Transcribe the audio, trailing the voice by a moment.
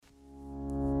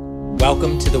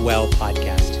Welcome to the Well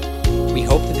podcast. We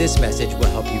hope that this message will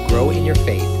help you grow in your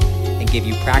faith and give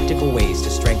you practical ways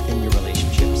to strengthen your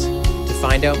relationships. To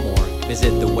find out more, visit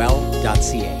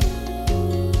thewell.ca.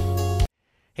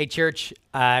 Hey church,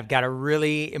 I've got a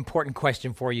really important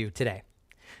question for you today.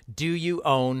 Do you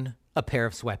own a pair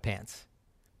of sweatpants?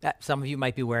 Some of you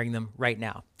might be wearing them right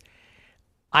now.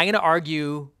 I'm going to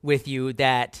argue with you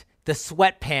that the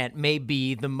sweatpant may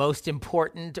be the most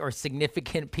important or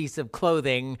significant piece of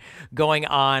clothing going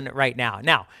on right now.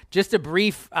 Now, just a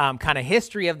brief kind of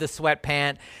history of the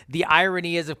sweatpant. The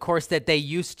irony is, of course, that they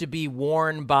used to be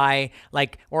worn by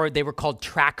or they were called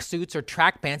track suits or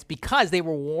track pants because they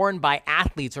were worn by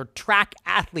athletes or track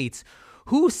athletes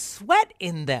who sweat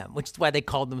in them, which is why they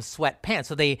called them sweatpants.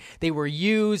 So they were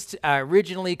used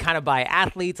originally kind of by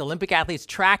athletes, Olympic athletes,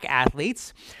 track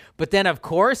athletes. But then, of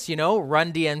course,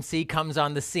 Run DMC comes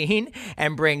on the scene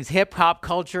and brings hip hop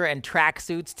culture and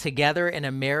tracksuits together in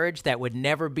a marriage that would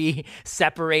never be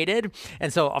separated.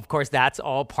 And so, of course, that's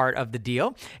all part of the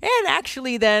deal. And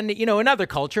actually then, another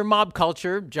culture, mob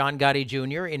culture, John Gotti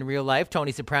Jr. in real life,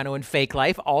 Tony Soprano in fake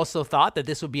life, also thought that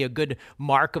this would be a good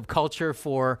mark of culture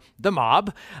for the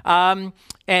mob. And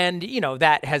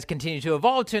that has continued to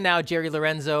evolve to now Jerry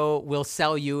Lorenzo will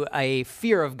sell you a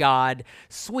fear of God,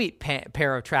 sweet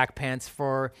pair of track pants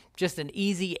for just an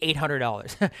easy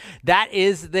 $800. That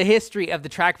is the history of the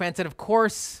track pants. And of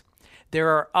course, there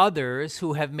are others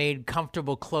who have made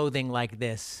comfortable clothing like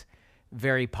this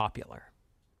very popular.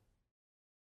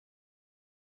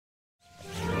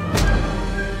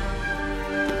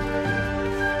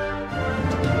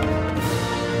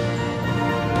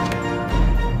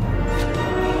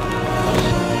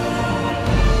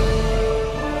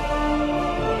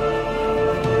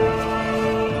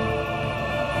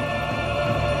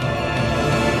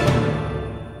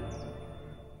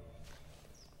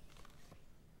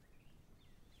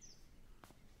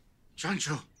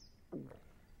 Chancho,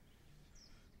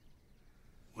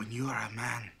 when you are a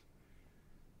man,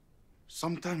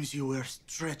 sometimes you wear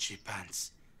stretchy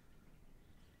pants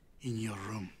in your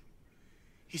room.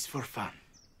 It's for fun.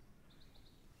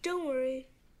 Don't worry,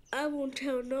 I won't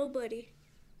tell nobody.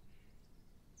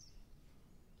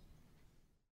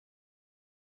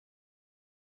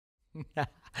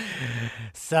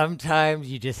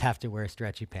 Sometimes you just have to wear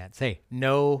stretchy pants. Hey,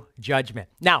 no judgment.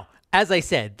 Now, as I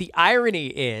said, the irony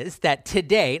is that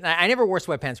today, I never wore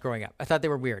sweatpants growing up. I thought they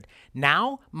were weird.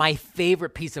 Now, my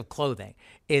favorite piece of clothing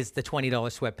is the $20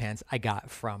 sweatpants I got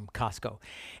from Costco.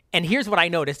 And here's what I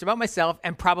noticed about myself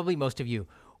and probably most of you.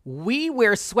 We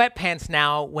wear sweatpants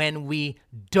now when we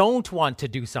don't want to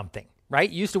do something. Right?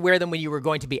 You used to wear them when you were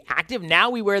going to be active.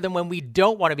 Now we wear them when we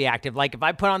don't want to be active. Like if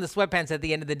I put on the sweatpants at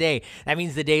the end of the day, that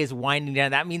means the day is winding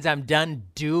down. That means I'm done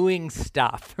doing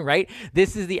stuff, right?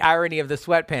 This is the irony of the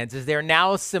sweatpants, is they're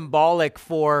now symbolic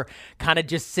for kind of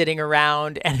just sitting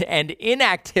around and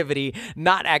inactivity,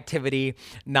 not activity,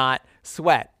 not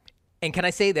sweat. And can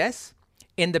I say this?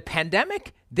 In the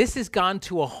pandemic, this has gone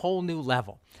to a whole new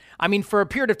level. I mean, for a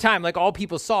period of time, like all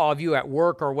people saw of you at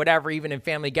work or whatever, even in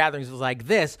family gatherings, was like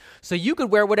this. So you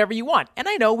could wear whatever you want. And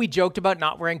I know we joked about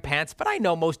not wearing pants, but I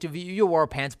know most of you wore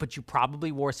pants, but you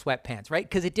probably wore sweatpants, right?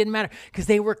 Because it didn't matter, because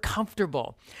they were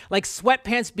comfortable. Like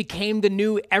sweatpants became the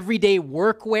new everyday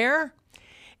workwear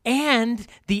and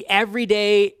the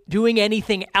everyday doing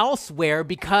anything else wear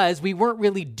because we weren't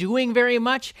really doing very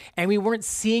much and we weren't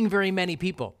seeing very many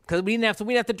people because we didn't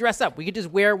have to dress up. We could just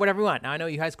wear whatever we want. Now I know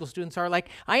you high school students are like,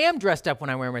 I am dressed up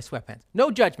when I wear my sweatpants. No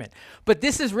judgment. But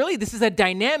this is a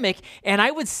dynamic, and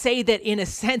I would say that in a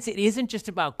sense it isn't just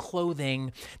about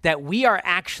clothing, that we are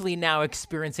actually now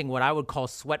experiencing what I would call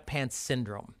sweatpants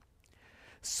syndrome.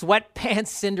 Sweatpants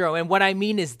syndrome. And what I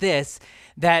mean is this,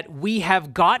 that we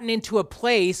have gotten into a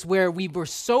place where we were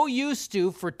so used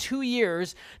to, for 2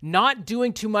 years, not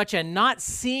doing too much and not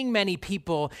seeing many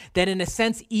people, that in a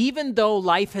sense, even though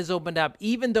life has opened up,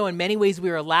 even though in many ways we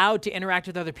are allowed to interact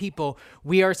with other people,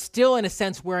 we are still, in a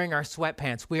sense, wearing our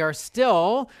sweatpants. We are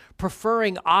still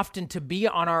preferring often to be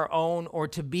on our own or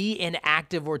to be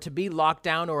inactive or to be locked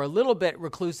down or a little bit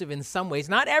reclusive in some ways.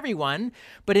 Not everyone,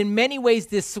 but in many ways,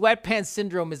 this sweatpants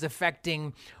syndrome is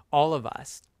affecting all of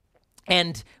us.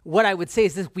 And what I would say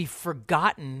is this: we've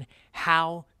forgotten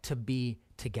how to be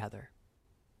together.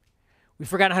 We've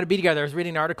forgotten how to be together. I was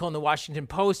reading an article in the Washington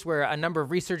Post where a number of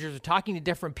researchers are talking to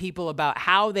different people about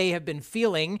how they have been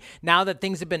feeling now that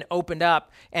things have been opened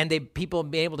up and people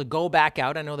have been able to go back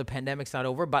out. I know the pandemic's not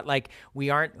over, but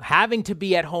we aren't having to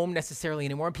be at home necessarily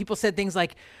anymore. And people said things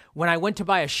like, when I went to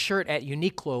buy a shirt at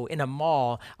Uniqlo in a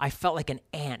mall, I felt like an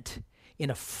ant in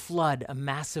a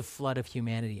massive flood of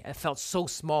humanity. I felt so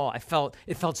small. It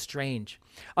felt strange.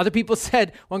 Other people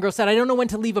said, one girl said, I don't know when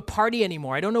to leave a party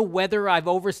anymore. I don't know whether I've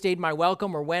overstayed my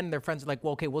welcome or when. Their friends are like,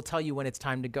 well, okay, we'll tell you when it's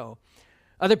time to go.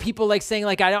 Other people saying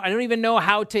I don't even know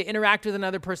how to interact with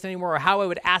another person anymore, or how I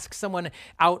would ask someone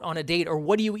out on a date, or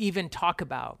what do you even talk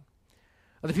about?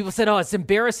 Other people said, it's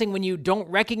embarrassing when you don't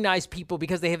recognize people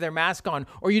because they have their mask on,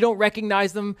 or you don't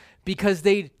recognize them because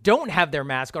they don't have their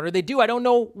mask on, or they do. I don't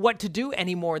know what to do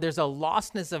anymore. There's a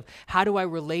lostness of how do I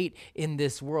relate in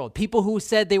this world? People who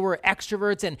said they were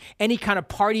extroverts and any kind of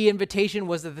party invitation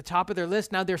was at the top of their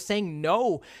list, now they're saying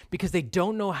no because they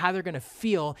don't know how they're going to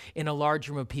feel in a large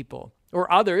room of people. Or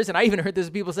others, and I even heard this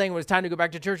people saying when it's time to go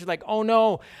back to church, like, oh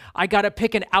no, I got to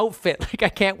pick an outfit. Like I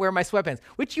can't wear my sweatpants,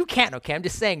 which you can, okay? I'm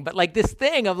just saying, but like this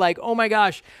thing of like, oh my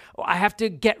gosh, I have to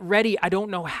get ready. I don't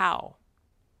know how.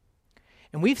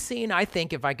 And we've seen, I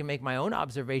think, if I can make my own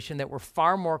observation, that we're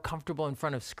far more comfortable in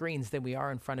front of screens than we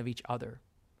are in front of each other.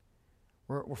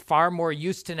 We're far more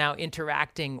used to now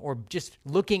interacting or just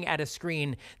looking at a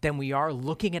screen than we are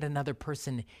looking at another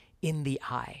person in the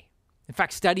eye. In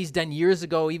fact, studies done years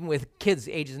ago, even with kids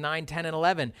ages 9, 10, and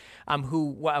 11,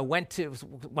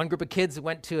 one group of kids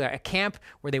went to a camp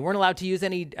where they weren't allowed to use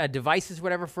any devices,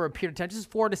 whatever, for a period of time, just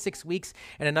 4 to 6 weeks,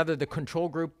 and another, the control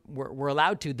group, were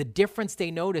allowed to. The difference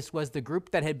they noticed was the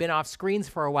group that had been off screens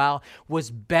for a while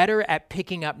was better at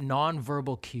picking up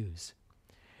nonverbal cues.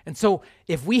 And so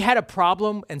if we had a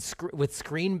problem with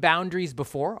screen boundaries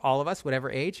before, all of us,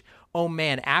 whatever age, oh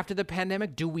man, after the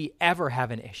pandemic, do we ever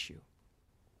have an issue?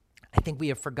 I think we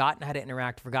have forgotten how to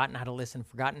interact, forgotten how to listen,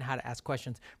 forgotten how to ask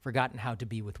questions, forgotten how to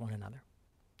be with one another.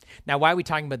 Now, why are we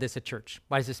talking about this at church?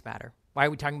 Why does this matter? Why are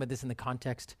we talking about this in the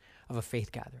context of a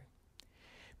faith gathering?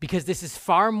 Because this is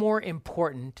far more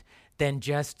important than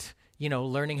just,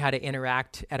 learning how to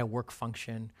interact at a work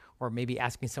function, or maybe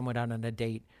asking someone out on a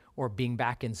date, or being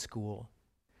back in school.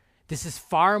 This is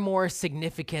far more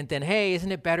significant than, hey,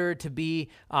 isn't it better to be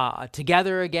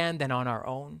together again than on our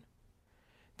own?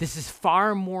 This is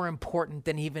far more important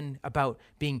than even about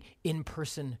being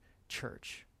in-person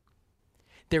church.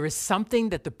 There is something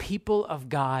that the people of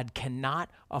God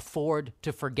cannot afford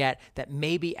to forget, that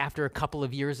maybe after a couple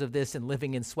of years of this and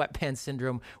living in sweatpants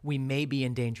syndrome, we may be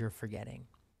in danger of forgetting.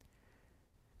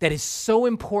 That is so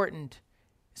important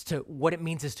as to what it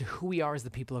means as to who we are as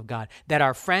the people of God, that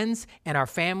our friends and our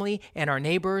family and our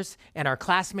neighbors and our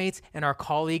classmates and our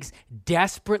colleagues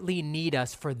desperately need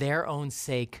us for their own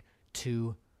sake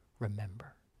to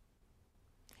remember.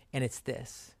 And it's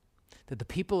this, that the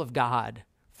people of God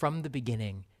from the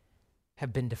beginning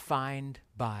have been defined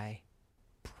by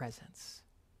presence.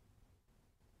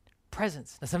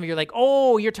 Presence. Now some of you are like,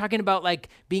 oh, you're talking about like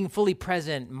being fully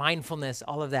present, mindfulness,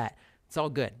 all of that. It's all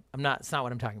good. It's not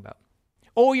what I'm talking about.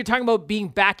 Oh, you're talking about being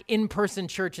back in-person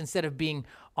church instead of being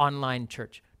online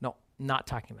church. No, not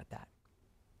talking about that.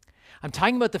 I'm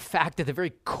talking about the fact that the very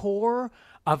core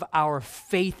of our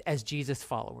faith as Jesus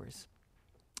followers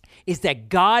is that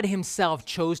God himself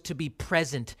chose to be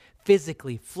present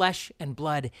physically, flesh and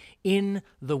blood, in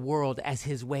the world as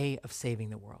his way of saving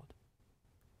the world.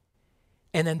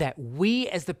 And then that we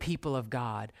as the people of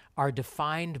God are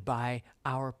defined by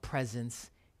our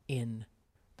presence in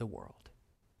the world.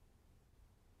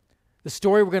 The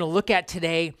story we're going to look at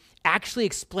today actually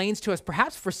explains to us,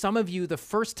 perhaps for some of you, the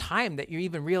first time that you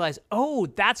even realize, oh,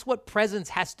 that's what presence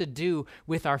has to do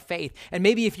with our faith. And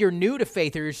maybe if you're new to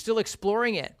faith or you're still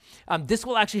exploring it, this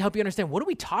will actually help you understand, what do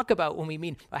we talk about when we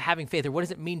mean having faith, or what does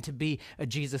it mean to be a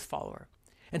Jesus follower?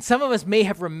 And some of us may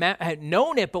have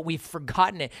known it, but we've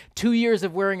forgotten it. 2 years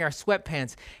of wearing our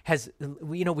sweatpants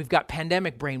we've got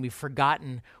pandemic brain. We've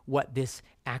forgotten what this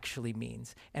actually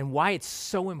means and why it's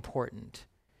so important,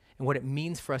 and what it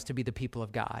means for us to be the people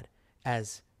of God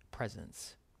as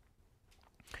presence.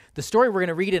 The story we're going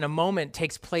to read in a moment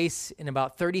takes place in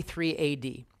about 33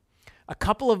 AD, a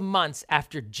couple of months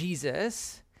after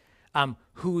Jesus,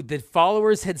 who his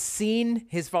followers had seen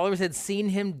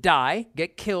him die,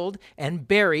 get killed, and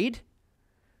buried,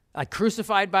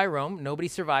 crucified by Rome. Nobody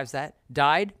survives that.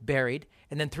 Died, buried,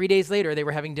 and then 3 days later, they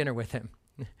were having dinner with him.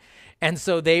 And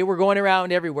so they were going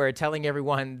around everywhere telling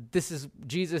everyone, this is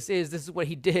what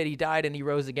he did. He died and he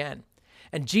rose again.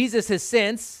 And Jesus has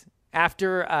since,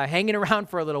 after hanging around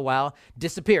for a little while,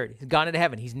 disappeared. He's gone into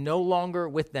heaven. He's no longer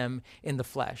with them in the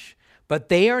flesh. But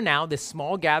they are now this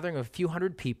small gathering of a few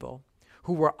hundred people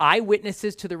who were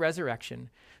eyewitnesses to the resurrection,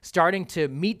 starting to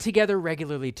meet together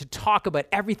regularly to talk about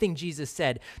everything Jesus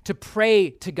said, to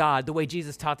pray to God the way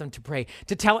Jesus taught them to pray,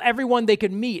 to tell everyone they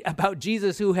could meet about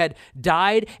Jesus who had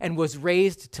died and was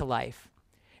raised to life.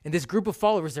 And this group of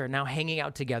followers are now hanging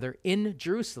out together in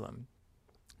Jerusalem.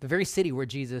 the very city where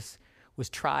Jesus was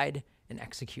tried and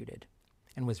executed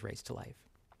and was raised to life.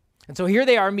 And so here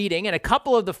they are meeting, and a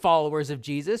couple of the followers of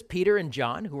Jesus, Peter and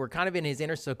John, who were kind of in his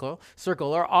inner circle,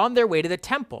 are on their way to the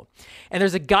temple. And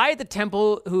there's a guy at the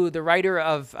temple who the writer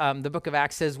of the book of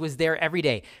Acts says was there every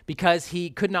day because he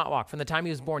could not walk. From the time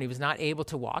he was born, he was not able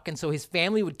to walk. And so his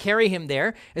family would carry him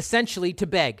there essentially to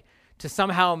beg, to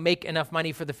somehow make enough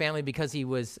money for the family because he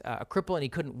was a cripple and he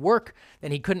couldn't work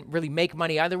and he couldn't really make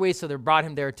money either way. So they brought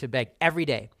him there to beg every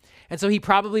day. And so he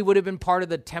probably would have been part of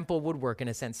the temple woodwork in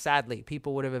a sense. Sadly,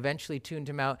 people would have eventually tuned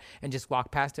him out and just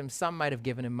walked past him. Some might have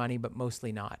given him money, but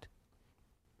mostly not.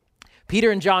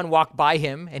 Peter and John walk by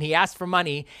him and he asks for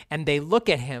money and they look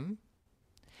at him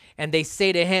and they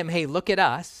say to him, hey, look at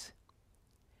us.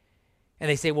 And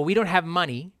they say, well, we don't have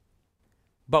money,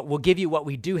 but we'll give you what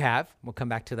we do have. We'll come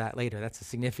back to that later. That's a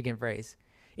significant phrase.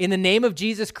 In the name of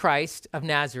Jesus Christ of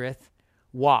Nazareth,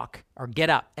 walk or get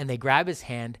up. And they grab his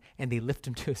hand and they lift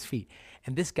him to his feet.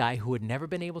 And this guy who had never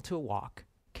been able to walk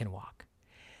can walk.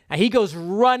 Now he goes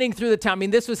running through the town. I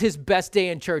mean, this was his best day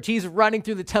in church. He's running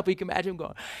through the temple. You can imagine him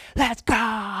going, let's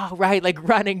go, right? Like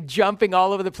running, jumping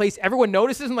all over the place. Everyone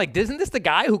notices him like, isn't this the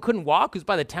guy who couldn't walk, who's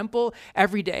by the temple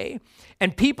every day?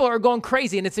 And people are going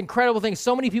crazy. And it's an incredible thing.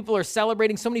 So many people are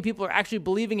celebrating. So many people are actually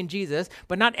believing in Jesus,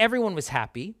 but not everyone was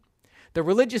happy. The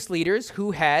religious leaders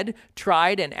who had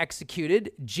tried and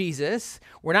executed Jesus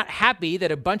were not happy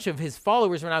that a bunch of his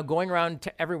followers were now going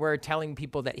around everywhere telling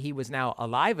people that he was now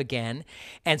alive again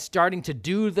and starting to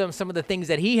do some of the things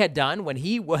that he had done when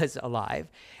he was alive.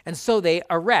 And so they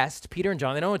arrest Peter and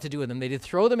John. They don't know what to do with them. They did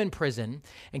throw them in prison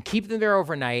and keep them there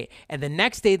overnight. And the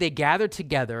next day they gathered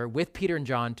together with Peter and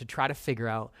John to try to figure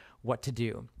out what to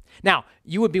do. Now,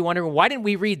 you would be wondering, why didn't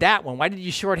we read that one? Why did you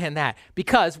shorthand that?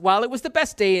 Because while it was the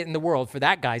best day in the world for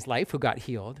that guy's life who got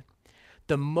healed,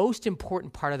 the most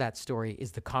important part of that story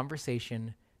is the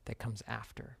conversation that comes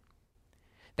after.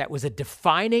 That was a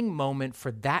defining moment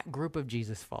for that group of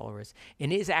Jesus followers,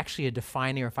 and is actually a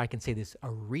defining, or if I can say this, a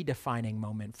redefining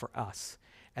moment for us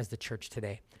as the church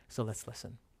today. So let's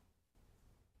listen.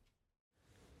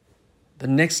 The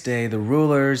next day, the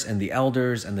rulers and the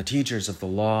elders and the teachers of the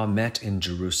law met in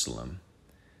Jerusalem.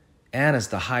 Annas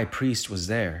the high priest was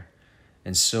there,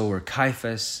 and so were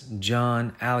Caiaphas,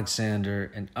 John,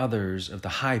 Alexander, and others of the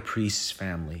high priest's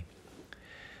family.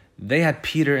 They had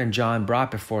Peter and John brought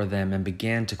before them and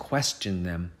began to question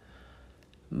them.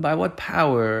 By what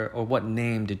power or what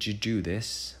name did you do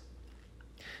this?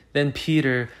 Then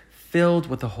Peter, filled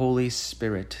with the Holy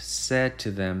Spirit, said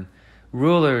to them,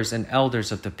 rulers and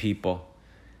elders of the people,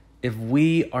 if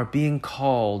we are being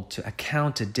called to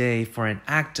account today for an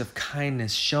act of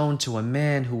kindness shown to a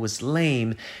man who was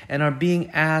lame and are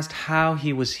being asked how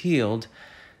he was healed,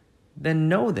 then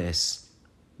know this,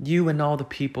 you and all the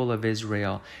people of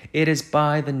Israel, it is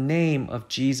by the name of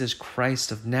Jesus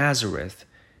Christ of Nazareth,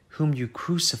 whom you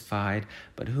crucified,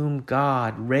 but whom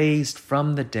God raised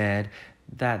from the dead,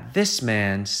 that this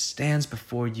man stands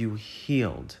before you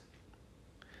healed.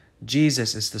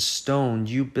 Jesus is the stone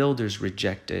you builders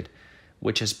rejected,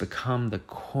 which has become the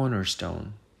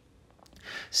cornerstone.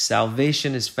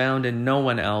 Salvation is found in no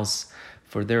one else,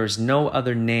 for there is no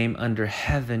other name under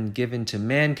heaven given to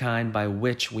mankind by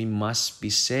which we must be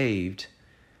saved.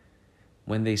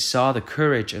 When they saw the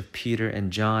courage of Peter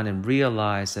and John and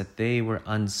realized that they were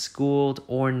unschooled,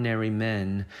 ordinary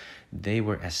men, they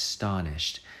were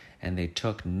astonished, and they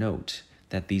took note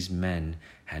that these men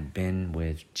had been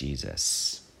with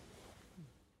Jesus.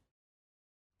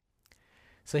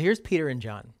 So here's Peter and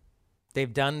John.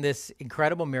 They've done this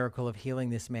incredible miracle of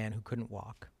healing this man who couldn't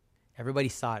walk. Everybody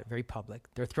saw it, very public.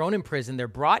 They're thrown in prison. They're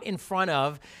brought in front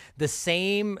of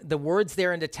the words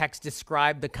there in the text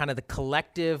describe the kind of the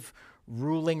collective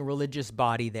ruling religious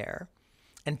body there.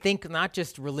 And think not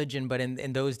just religion, but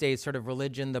in those days, sort of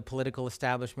religion, the political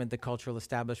establishment, the cultural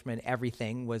establishment,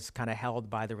 everything was kind of held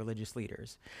by the religious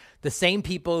leaders. The same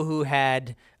people who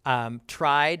had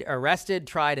arrested,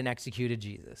 tried, and executed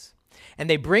Jesus. And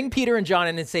they bring Peter and John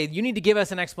in and say, you need to give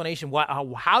us an explanation.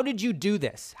 How did you do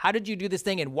this? How did you do this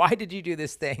thing? And why did you do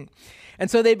this thing? And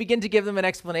so they begin to give them an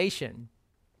explanation.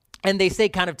 And they say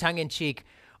kind of tongue-in-cheek,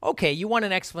 okay, you want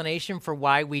an explanation for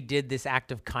why we did this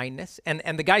act of kindness?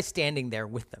 And the guy's standing there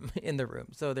with them in the room.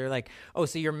 So they're like, oh,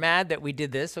 so you're mad that we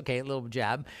did this? Okay, a little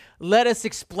jab. Let us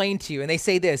explain to you. And they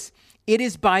say this, it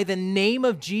is by the name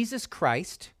of Jesus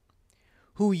Christ,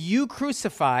 who you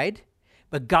crucified,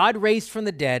 but God raised from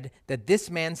the dead, that this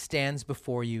man stands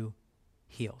before you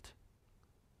healed.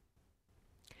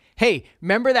 Hey,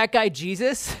 remember that guy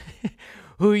Jesus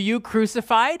who you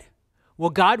crucified?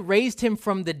 Well, God raised him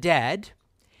from the dead,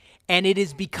 And it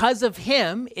is because of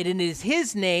him, it is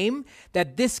his name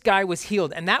that this guy was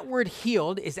healed. And that word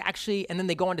healed is actually, and then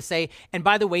they go on to say, and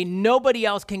by the way, nobody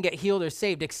else can get healed or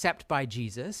saved except by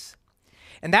Jesus.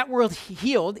 And that word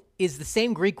healed is the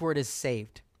same Greek word as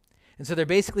saved. And so they're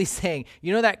basically saying,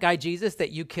 you know that guy Jesus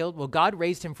that you killed? Well, God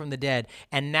raised him from the dead,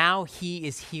 and now he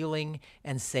is healing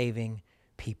and saving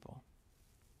people.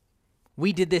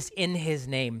 We did this in his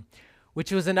name,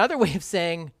 which was another way of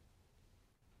saying,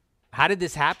 how did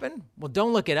this happen? Well,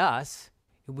 don't look at us.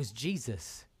 It was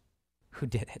Jesus who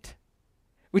did it,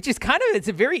 which is it's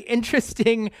a very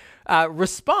interesting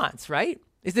response, right?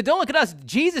 Is that don't look at us.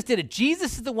 Jesus did it.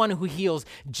 Jesus is the one who heals.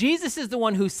 Jesus is the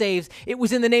one who saves. It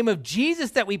was in the name of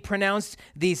Jesus that we pronounced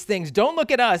these things. Don't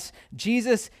look at us.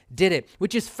 Jesus did it,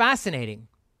 which is fascinating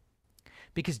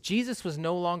because Jesus was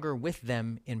no longer with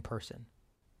them in person.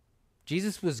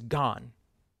 Jesus was gone.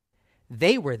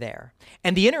 They were there.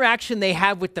 And the interaction they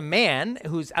have with the man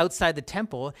who's outside the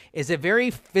temple is a very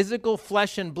physical,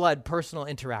 flesh and blood, personal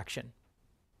interaction.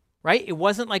 Right? It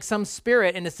wasn't like some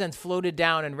spirit, in a sense, floated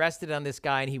down and rested on this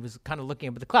guy and he was kind of looking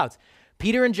up at the clouds.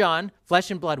 Peter and John, flesh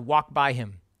and blood, walk by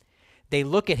him. They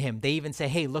look at him. They even say,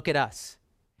 hey, look at us.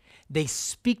 They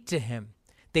speak to him.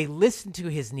 They listen to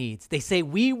his needs. They say,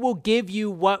 we will give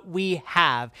you what we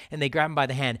have. And they grab him by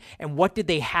the hand. And what did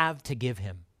they have to give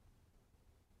him?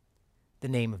 The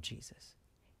name of Jesus.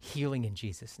 Healing in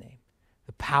Jesus' name.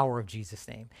 The power of Jesus'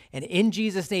 name. And in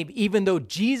Jesus' name, even though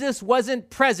Jesus wasn't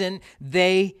present,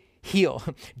 they heal.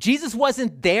 Jesus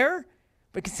wasn't there,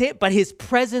 but his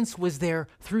presence was there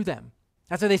through them.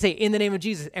 That's why they say, in the name of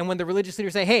Jesus. And when the religious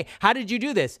leaders say, hey, how did you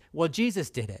do this? Well,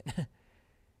 Jesus did it.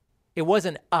 It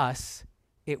wasn't us,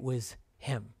 it was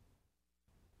him.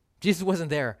 Jesus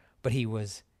wasn't there, but he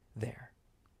was there.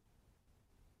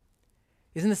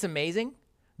 Isn't this amazing?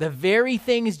 The very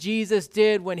things Jesus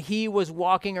did when he was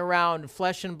walking around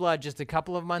flesh and blood just a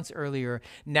couple of months earlier,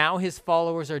 now his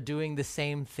followers are doing the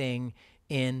same thing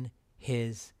in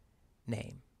his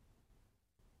name.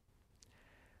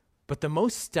 But the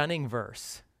most stunning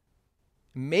verse,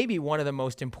 maybe one of the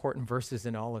most important verses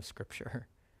in all of Scripture,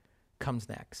 comes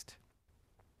next,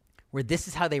 where this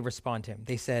is how they respond to him.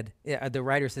 They said, the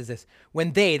writer says this,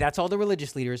 when they, that's all the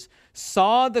religious leaders,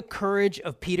 saw the courage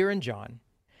of Peter and John,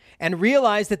 and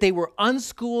realized that they were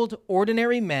unschooled,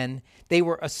 ordinary men, they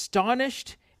were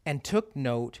astonished and took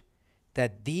note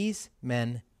that these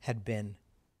men had been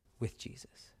with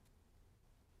Jesus.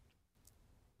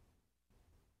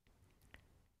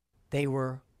 They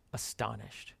were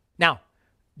astonished. Now,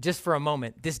 just for a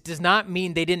moment, this does not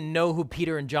mean they didn't know who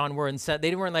Peter and John were and said,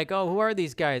 they weren't like, oh, who are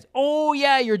these guys? Oh,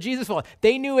 yeah, you're Jesus' follower.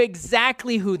 They knew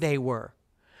exactly who they were.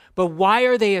 But why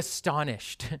are they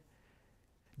astonished?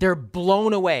 They're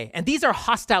blown away. And these are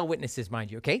hostile witnesses,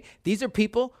 mind you, okay? These are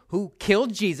people who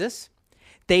killed Jesus.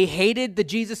 They hated the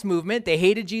Jesus movement. They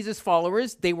hated Jesus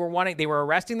followers. They were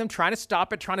arresting them, trying to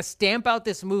stop it, trying to stamp out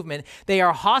this movement. They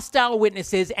are hostile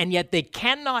witnesses, and yet they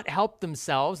cannot help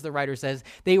themselves, the writer says.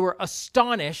 They were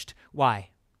astonished. Why?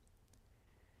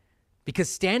 Because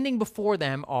standing before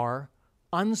them are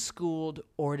unschooled,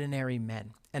 ordinary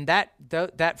men. And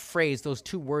that phrase, those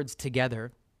two words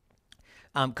together,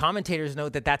 commentators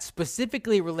note that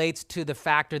specifically relates to the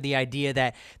fact or the idea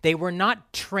that they were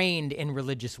not trained in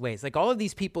religious ways. Like all of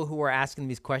these people who were asking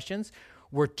these questions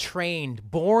were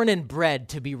trained, born and bred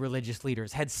to be religious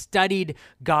leaders, had studied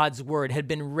God's word, had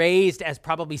been raised as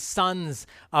probably sons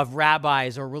of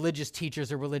rabbis or religious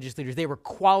teachers or religious leaders. They were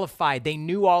qualified. They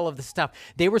knew all of the stuff.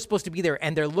 They were supposed to be there.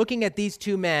 And they're looking at these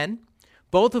two men,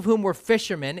 both of whom were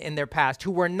fishermen in their past,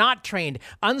 who were not trained,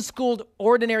 unschooled,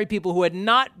 ordinary people who had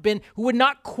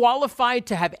not qualified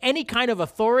to have any kind of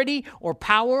authority or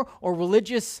power or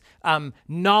religious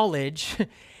knowledge.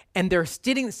 And they're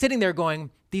sitting there going,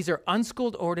 these are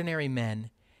unschooled, ordinary men,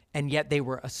 and yet they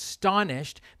were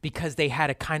astonished because they had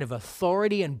a kind of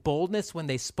authority and boldness when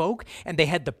they spoke, and they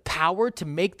had the power to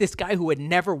make this guy who had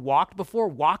never walked before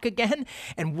walk again.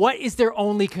 And what is their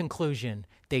only conclusion?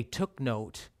 They took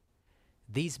note.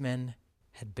 These men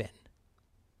had been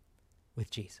with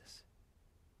Jesus.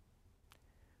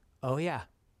 Oh yeah,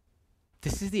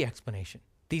 this is the explanation.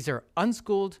 These are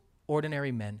unschooled,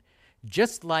 ordinary men,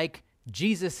 just like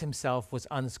Jesus himself was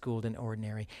unschooled and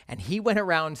ordinary. And he went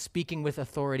around speaking with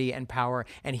authority and power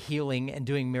and healing and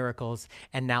doing miracles.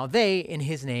 And now they, in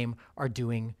his name, are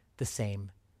doing the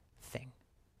same thing.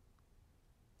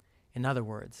 In other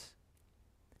words,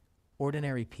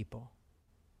 ordinary people,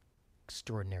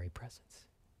 extraordinary presence.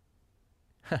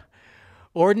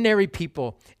 Ordinary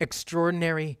people,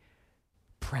 extraordinary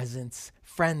presence.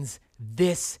 Friends,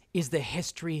 this is the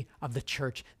history of the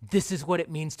church. This is what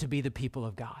it means to be the people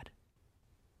of God.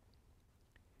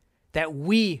 that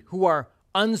we who are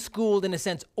unschooled, in a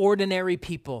sense, ordinary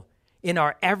people in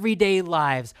our everyday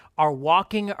lives are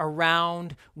walking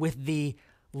around with the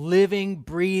living,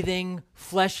 breathing,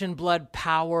 flesh and blood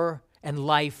power and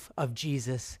life of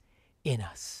Jesus in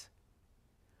us.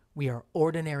 We are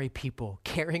ordinary people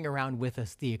carrying around with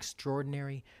us the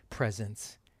extraordinary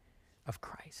presence of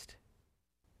Christ.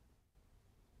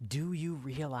 Do you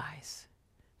realize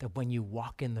that when you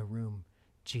walk in the room,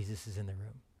 Jesus is in the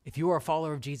room? If you are a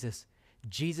follower of Jesus,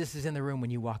 Jesus is in the room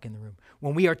when you walk in the room.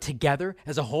 When we are together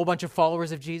as a whole bunch of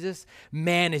followers of Jesus,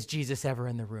 man, is Jesus ever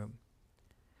in the room.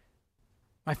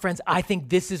 My friends, I think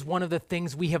this is one of the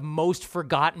things we have most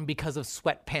forgotten because of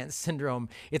sweatpants syndrome.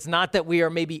 It's not that we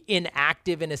are maybe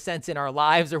inactive in a sense in our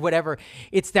lives or whatever.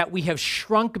 It's that we have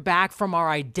shrunk back from our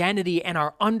identity and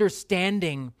our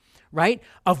understanding, right,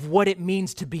 of what it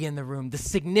means to be in the room, the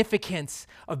significance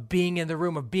of being in the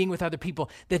room, of being with other people,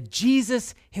 that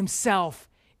Jesus himself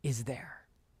is there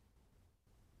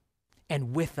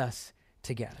and with us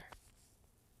together.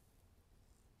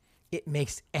 It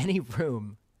makes any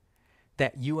room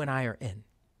that you and I are in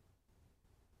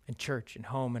church, in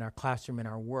home, in our classroom, in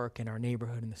our work, in our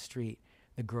neighborhood, in the street,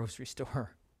 the grocery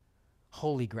store,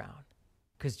 holy ground,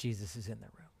 because Jesus is in the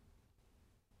room.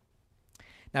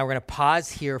 Now we're going to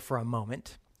pause here for a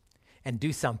moment and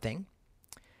do something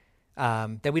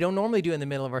that we don't normally do in the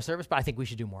middle of our service, but I think we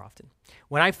should do more often.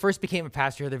 When I first became a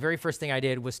pastor, the very first thing I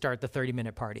did was start the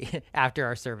 30-minute party after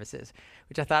our services,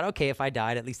 which I thought, okay, if I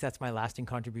died, at least that's my lasting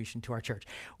contribution to our church.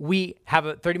 We have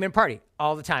a 30-minute party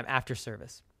all the time after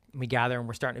service. We gather and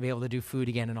we're starting to be able to do food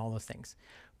again and all those things.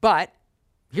 But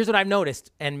here's what I've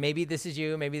noticed, and maybe this is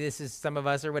you, maybe this is some of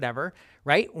us or whatever,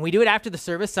 right? When we do it after the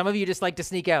service, some of you just like to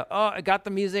sneak out. Oh, I got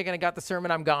the music and I got the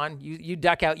sermon, I'm gone. You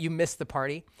duck out, you miss the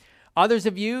party. Others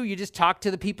of you, you just talk to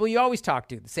the people you always talk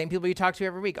to, the same people you talk to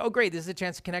every week. Oh, great, this is a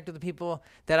chance to connect with the people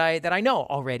that I know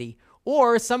already.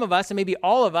 Or some of us, and maybe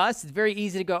all of us, it's very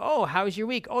easy to go, oh, how was your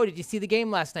week? Oh, did you see the game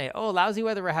last night? Oh, lousy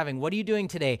weather we're having. What are you doing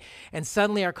today? And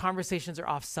suddenly our conversations are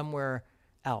off somewhere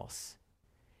else.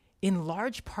 In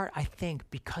large part, I think,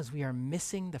 because we are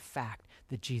missing the fact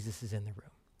that Jesus is in the room.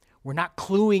 We're not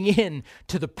cluing in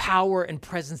to the power and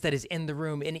presence that is in the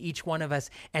room in each one of us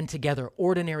and together,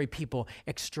 ordinary people,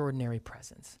 extraordinary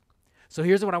presence. So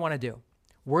here's what I want to do.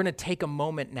 We're going to take a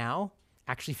moment now,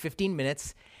 actually 15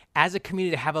 minutes, as a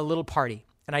community to have a little party.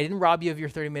 And I didn't rob you of your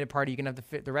 30-minute party. You can have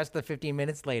the rest of the 15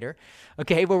 minutes later.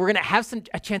 Okay, but we're going to have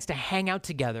a chance to hang out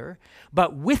together,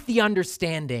 but with the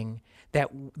understanding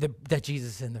that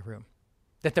Jesus is in the room.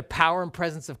 That the power and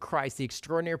presence of Christ, the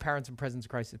extraordinary power and presence of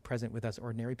Christ is present with us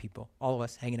ordinary people, all of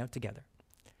us hanging out together.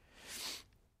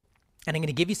 And I'm going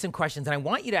to give you some questions, and I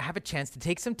want you to have a chance to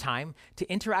take some time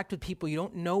to interact with people you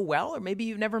don't know well or maybe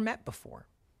you've never met before.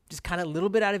 Just kind of a little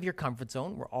bit out of your comfort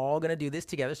zone. We're all going to do this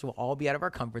together, so we'll all be out of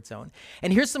our comfort zone.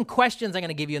 And here's some questions I'm going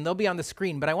to give you, and they'll be on the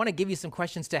screen, but I want to give you some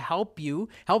questions to help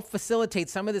facilitate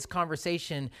some of this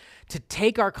conversation, to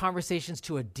take our conversations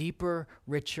to a deeper,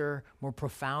 richer, more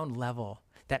profound level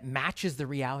that matches the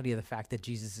reality of the fact that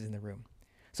Jesus is in the room.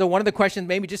 So one of the questions,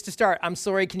 maybe just to start, I'm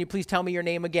sorry, can you please tell me your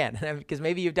name again? Because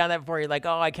maybe you've done that before. You're like,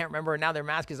 oh, I can't remember. Now their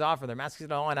mask is off or their mask is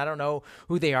on. I don't know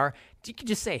who they are. You can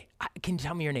just say, can you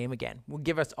tell me your name again? We'll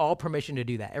give us all permission to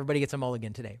do that. Everybody gets a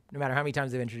mulligan today, no matter how many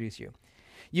times they've introduced you.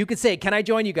 You could say, can I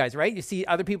join you guys, right? You see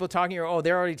other people talking, or, oh,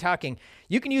 they're already talking.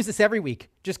 You can use this every week.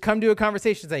 Just come to a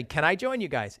conversation and say, can I join you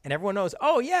guys? And everyone knows,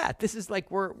 oh, yeah, this is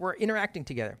like we're interacting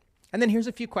together. And then here's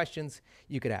a few questions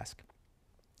you could ask.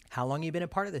 How long have you been a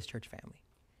part of this church family?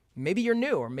 Maybe you're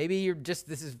new, or maybe you're just,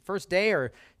 this is first day,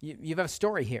 or you have a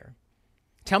story here.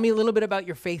 Tell me a little bit about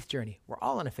your faith journey. We're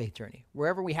all on a faith journey,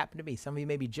 wherever we happen to be. Some of you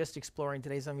may be just exploring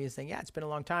today. Some of you are saying, yeah, it's been a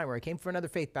long time, or I came from another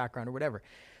faith background, or whatever.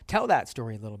 Tell that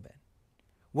story a little bit.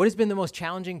 What has been the most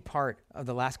challenging part of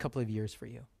the last couple of years for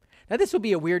you? Now, this will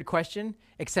be a weird question,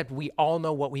 except we all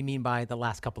know what we mean by the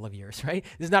last couple of years, right?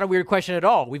 This is not a weird question at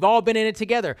all. We've all been in it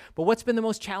together. But what's been the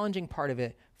most challenging part of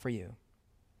it for you?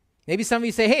 Maybe some of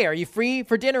you say, hey, are you free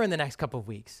for dinner in the next couple of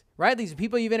weeks, right? These are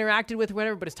people you've interacted with,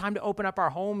 whatever, but it's time to open up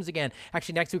our homes again.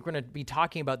 Actually, next week, we're going to be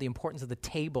talking about the importance of the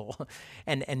table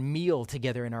and meal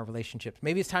together in our relationships.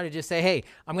 Maybe it's time to just say, hey,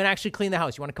 I'm going to actually clean the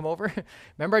house. You want to come over?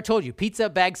 Remember I told you, pizza,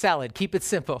 bag salad, keep it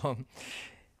simple.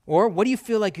 Or what do you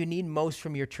feel like you need most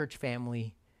from your church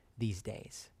family these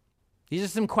days? These are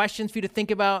some questions for you to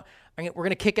think about. We're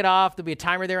going to kick it off. There'll be a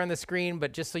timer there on the screen,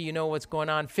 but just so you know what's going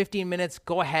on, 15 minutes,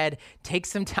 go ahead, take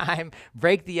some time,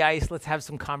 break the ice. Let's have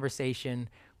some conversation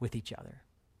with each other.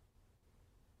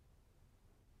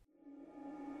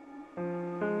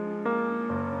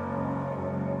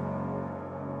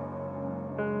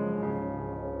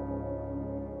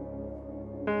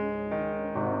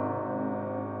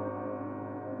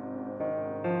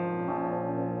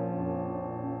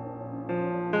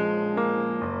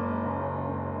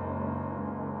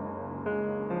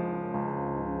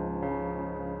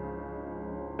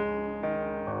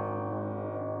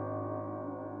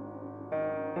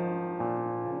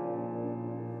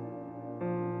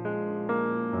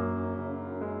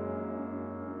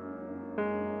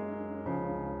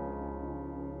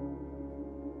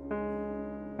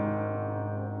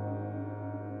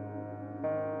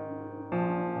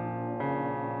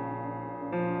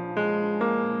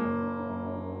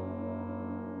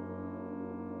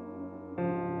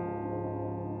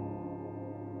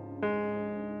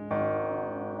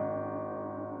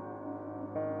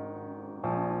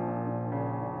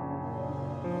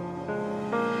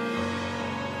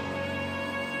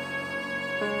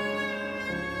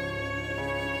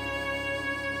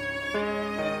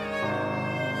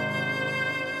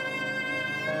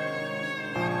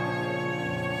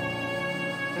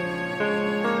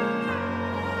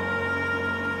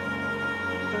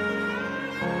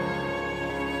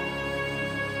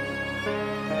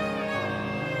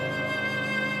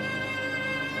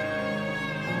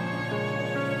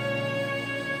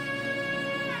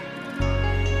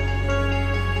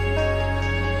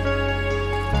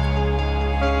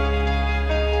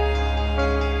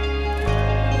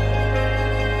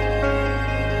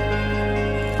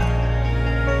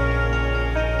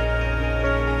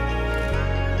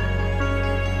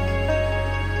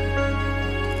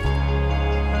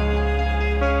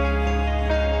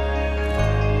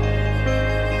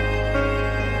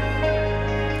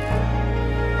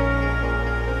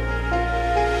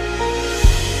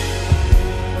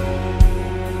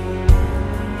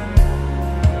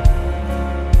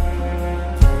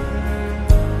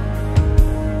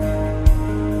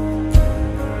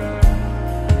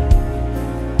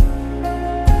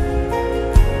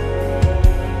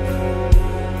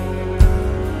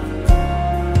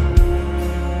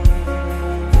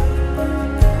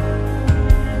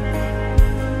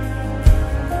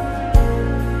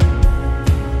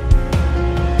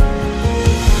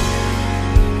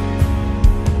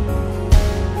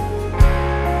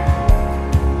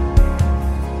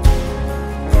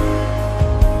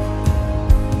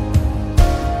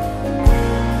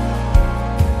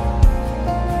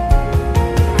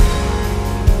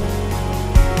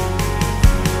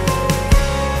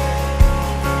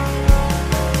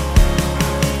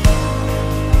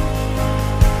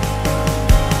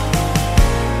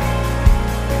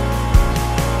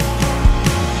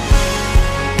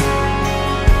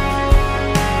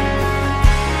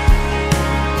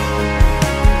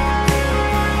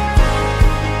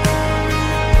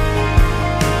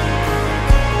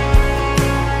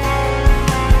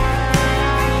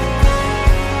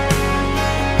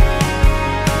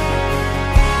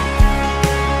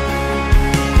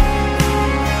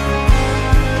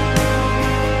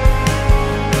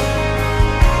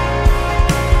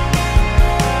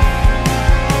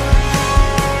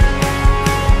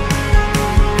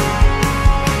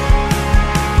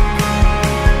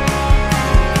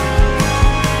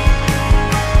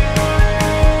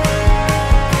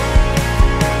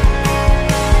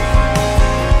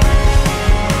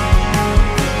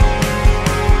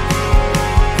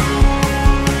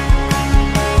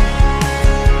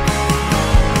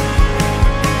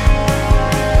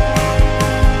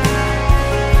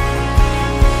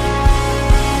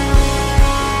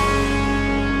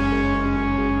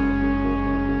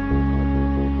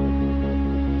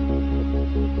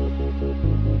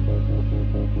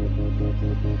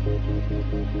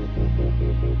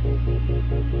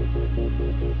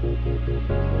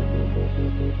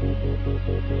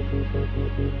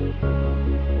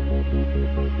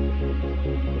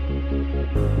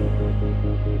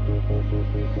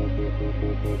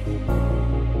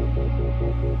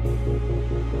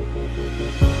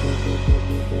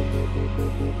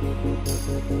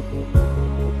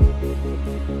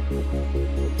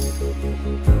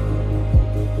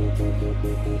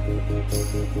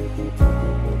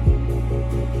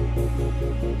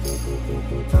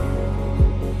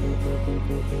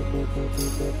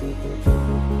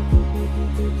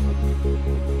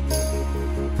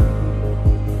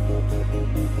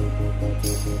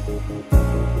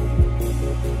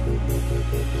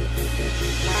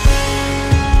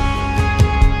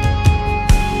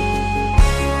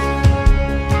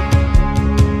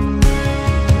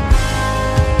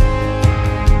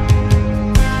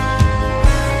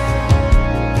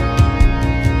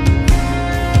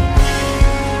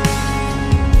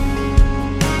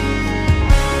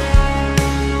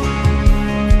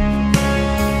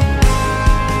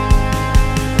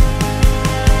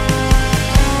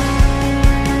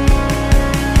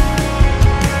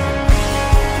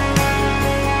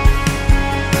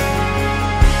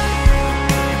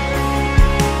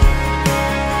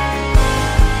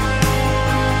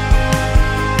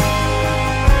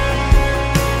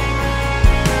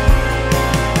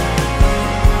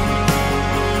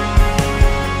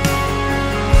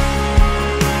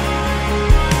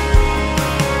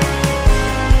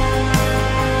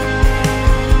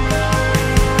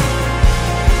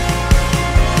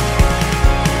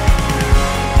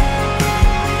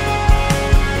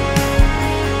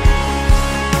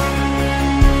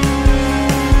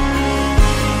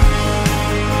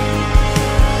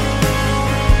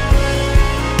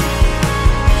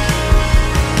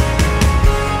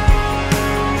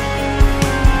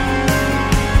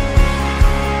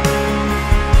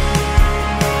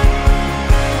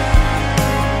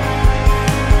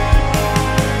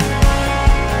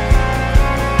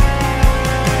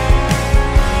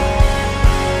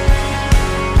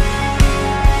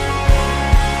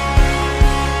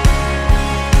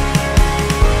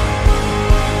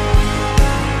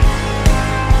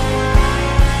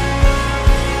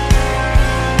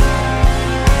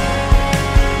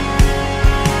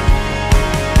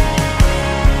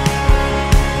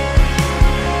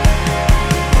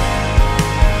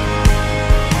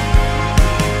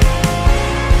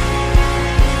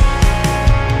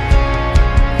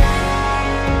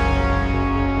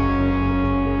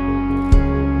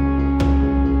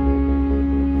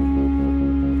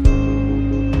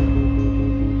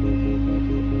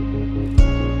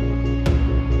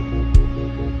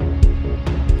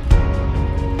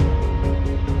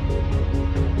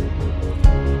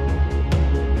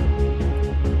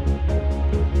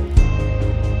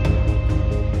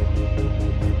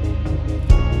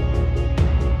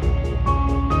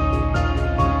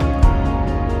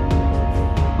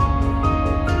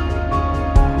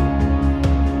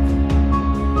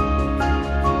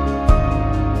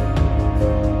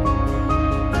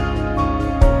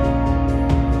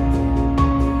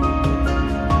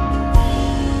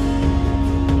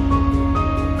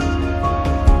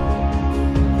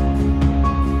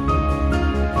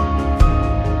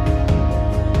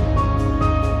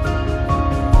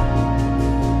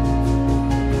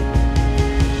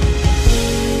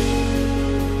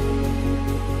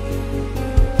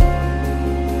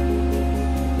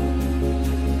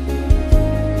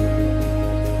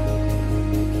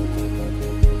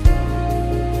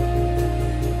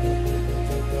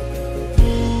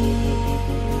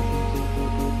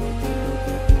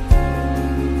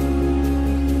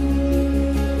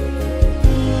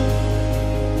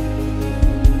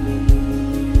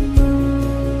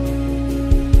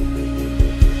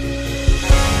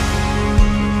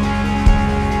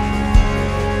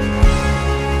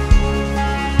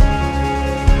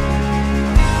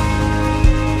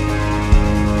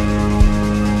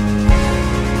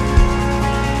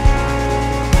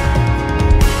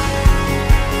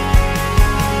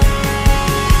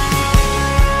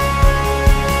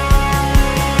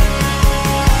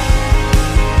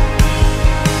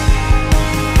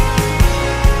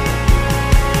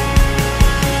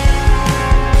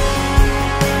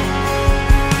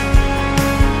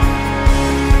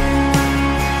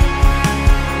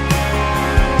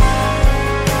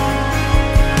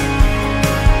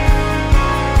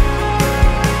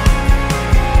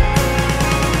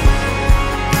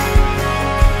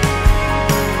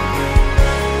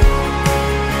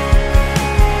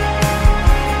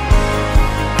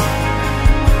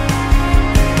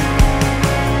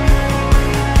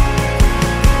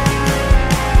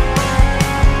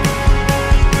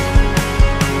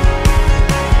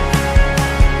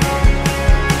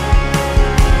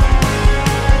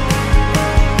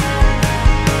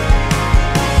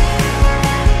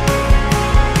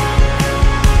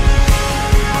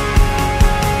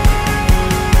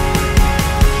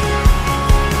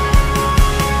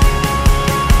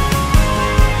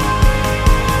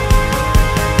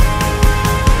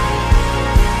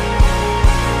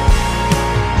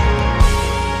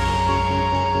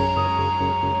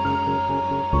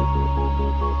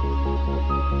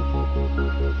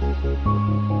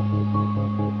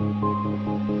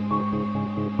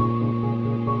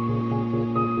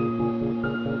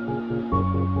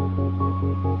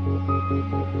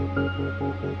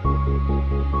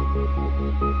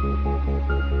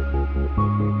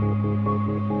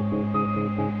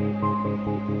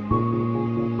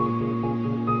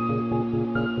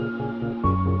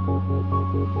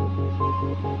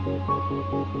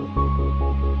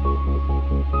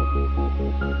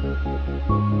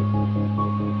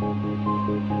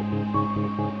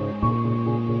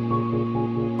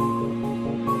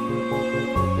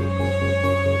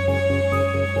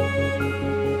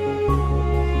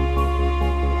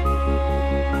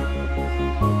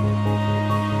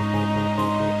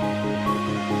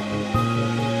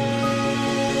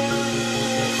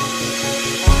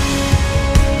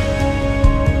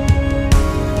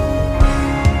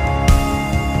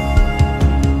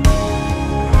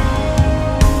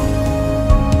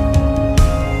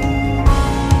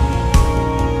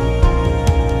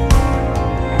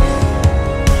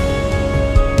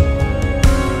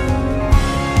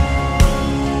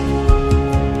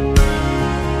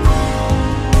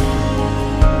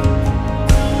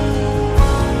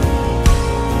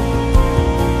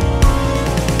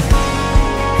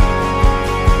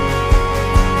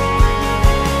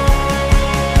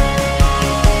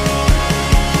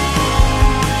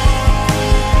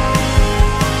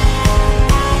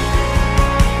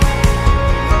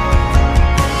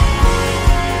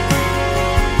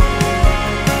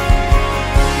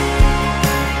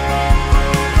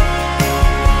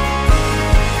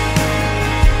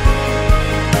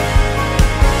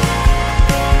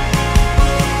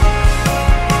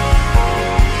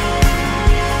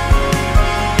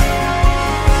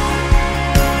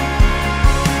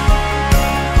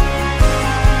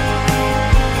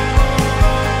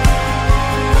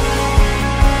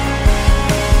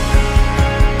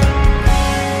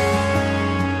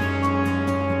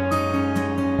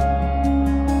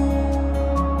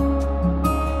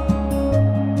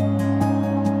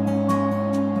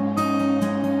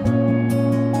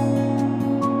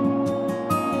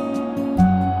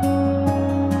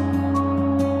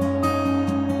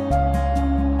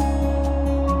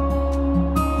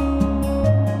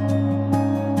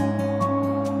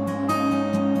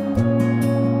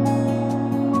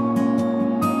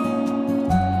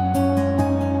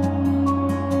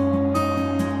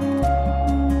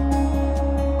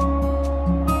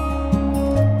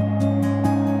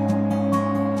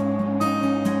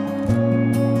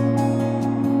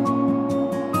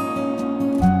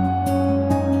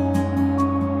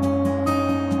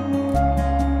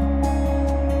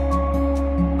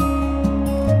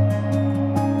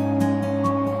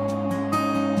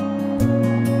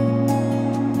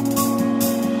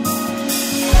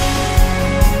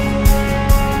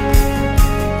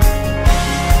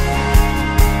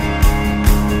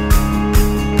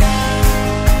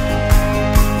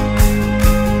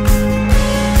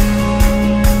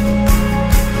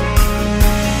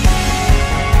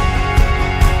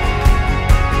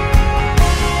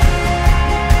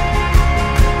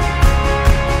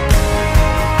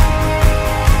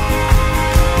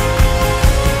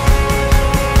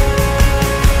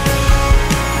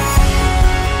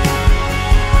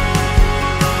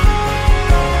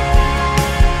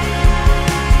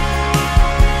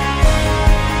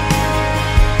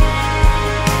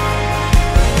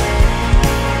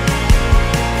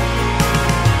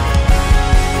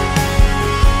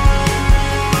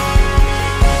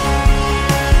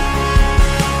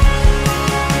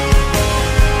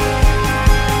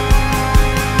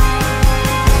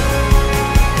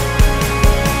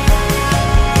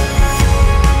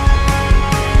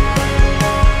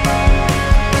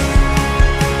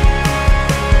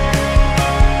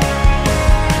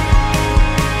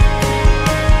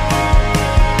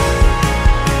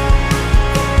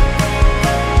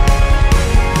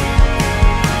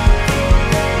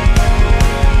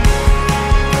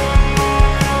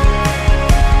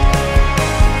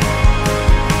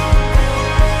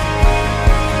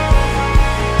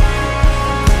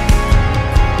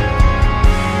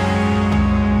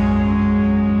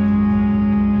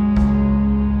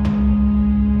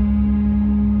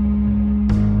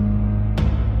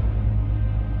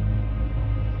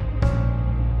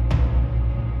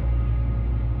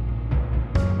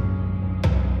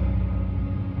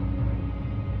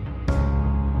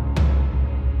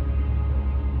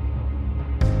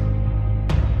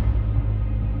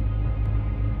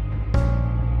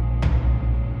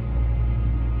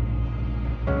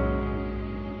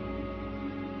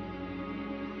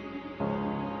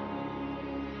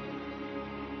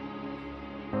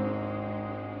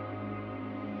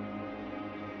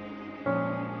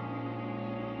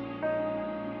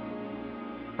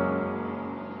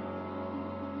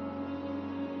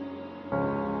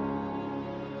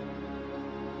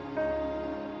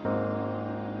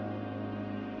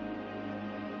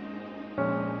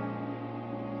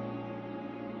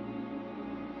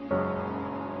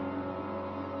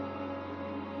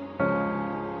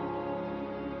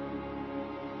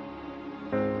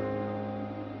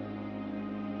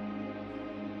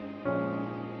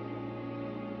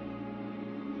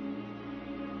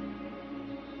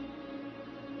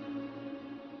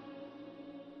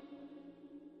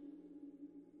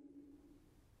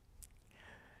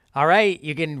 All right,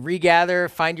 you can regather,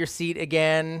 find your seat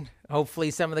again.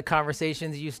 Hopefully some of the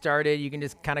conversations you started, you can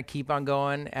just kind of keep on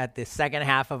going at the second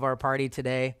half of our party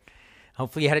today.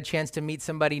 Hopefully you had a chance to meet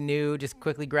somebody new. Just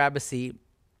quickly grab a seat.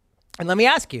 And let me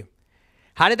ask you,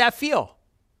 how did that feel?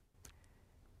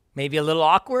 Maybe a little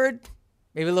awkward,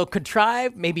 maybe a little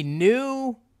contrived, maybe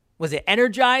new. Was it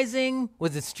energizing?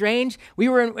 Was it strange? We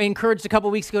were encouraged a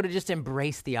couple weeks ago to just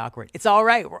embrace the awkward. It's all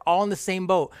right. We're all in the same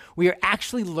boat. We are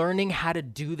actually learning how to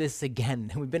do this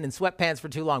again. We've been in sweatpants for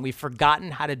too long. We've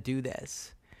forgotten how to do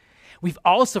this. We've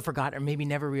also forgotten, or maybe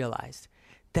never realized,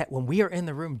 that when we are in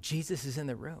the room, Jesus is in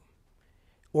the room.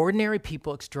 Ordinary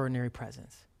people, extraordinary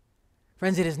presence.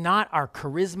 Friends, it is not our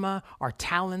charisma, our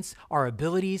talents, our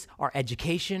abilities, our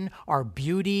education, our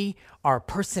beauty, our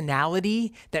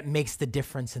personality that makes the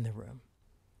difference in the room.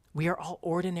 We are all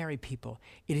ordinary people.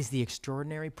 It is the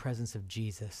extraordinary presence of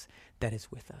Jesus that is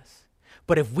with us.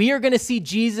 But if we are going to see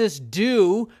Jesus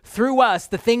do through us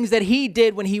the things that he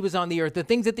did when he was on the earth, the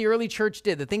things that the early church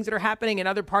did, the things that are happening in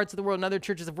other parts of the world and other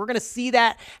churches, if we're going to see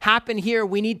that happen here,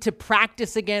 we need to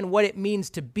practice again what it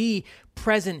means to be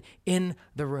present in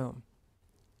the room.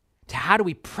 How do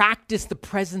we practice the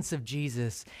presence of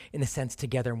Jesus in a sense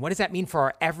together? And what does that mean for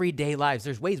our everyday lives?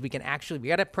 There's ways we can actually, we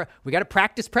got to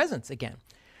practice presence again.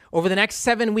 Over the next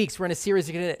 7 weeks, we're in a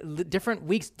series, different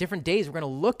weeks, different days, we're going to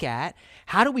look at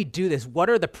how do we do this? What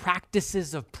are the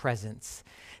practices of presence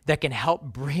that can help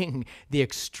bring the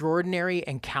extraordinary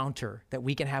encounter that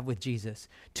we can have with Jesus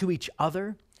to each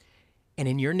other and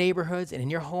in your neighborhoods and in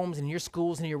your homes and in your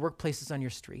schools and in your workplaces, on your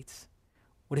streets?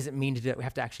 What does it mean to do that? We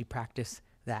have to actually practice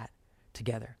that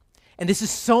together. And this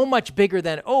is so much bigger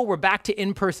than, oh, we're back to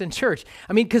in-person church.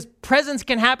 I mean, because presence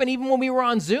can happen even when we were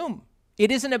on Zoom.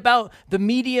 It isn't about the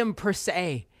medium per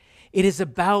se. It is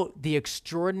about the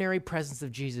extraordinary presence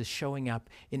of Jesus showing up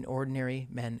in ordinary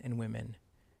men and women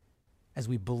as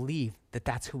we believe that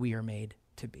that's who we are made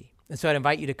to be. And so I'd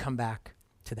invite you to come back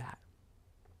to that.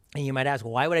 And you might ask,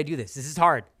 well, why would I do this? This is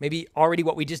hard. Maybe already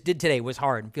what we just did today was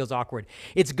hard and feels awkward.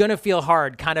 It's going to feel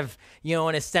hard, kind of,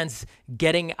 in a sense,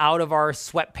 getting out of our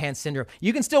sweatpants syndrome.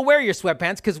 You can still wear your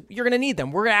sweatpants because you're going to need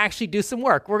them. We're going to actually do some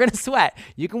work. We're going to sweat.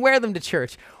 You can wear them to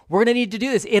church. We're going to need to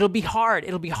do this. It'll be hard.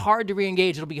 It'll be hard to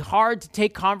re-engage. It'll be hard to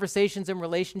take conversations and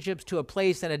relationships to a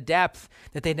place and a depth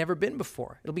that they've never been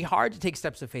before. It'll be hard to take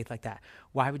steps of faith like that.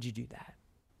 Why would you do that?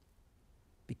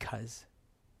 Because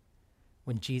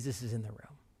when Jesus is in the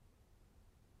room,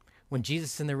 when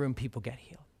Jesus is in the room, people get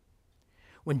healed.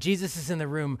 When Jesus is in the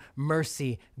room,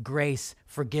 mercy, grace,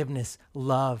 forgiveness,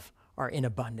 love are in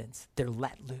abundance. They're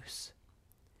let loose.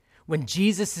 When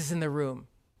Jesus is in the room,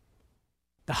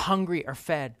 the hungry are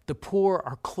fed, the poor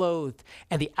are clothed,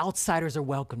 and the outsiders are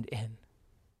welcomed in.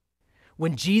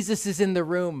 When Jesus is in the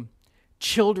room,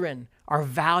 children are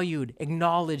valued,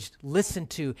 acknowledged, listened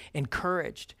to,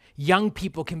 encouraged. Young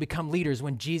people can become leaders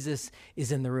when Jesus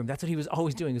is in the room. That's what he was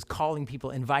always doing, is calling people,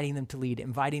 inviting them to lead,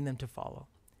 inviting them to follow.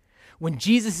 When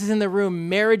Jesus is in the room,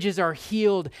 marriages are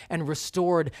healed and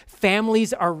restored.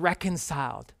 Families are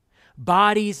reconciled.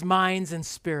 Bodies, minds, and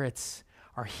spirits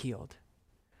are healed.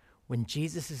 When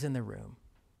Jesus is in the room,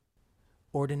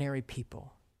 ordinary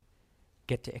people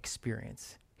get to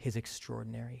experience his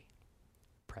extraordinary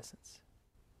presence.